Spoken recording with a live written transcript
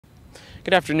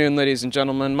Good afternoon, ladies and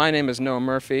gentlemen. My name is Noah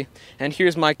Murphy, and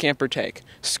here's my camper take.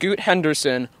 Scoot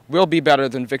Henderson will be better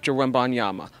than Victor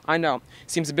Wembanyama. I know,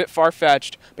 seems a bit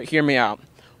far-fetched, but hear me out.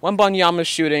 Wembanyama's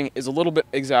shooting is a little bit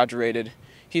exaggerated.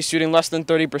 He's shooting less than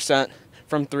 30%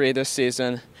 from three this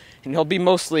season, and he'll be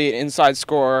mostly an inside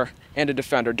scorer and a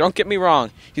defender. Don't get me wrong,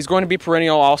 he's going to be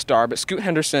perennial all-star, but Scoot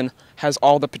Henderson has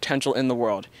all the potential in the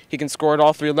world. He can score at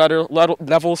all three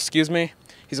levels.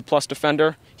 He's a plus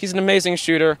defender. He's an amazing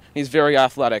shooter. He's very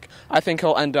athletic. I think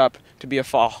he'll end up to be a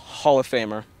Hall of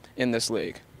Famer in this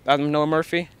league. I'm Noah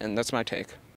Murphy, and that's my take.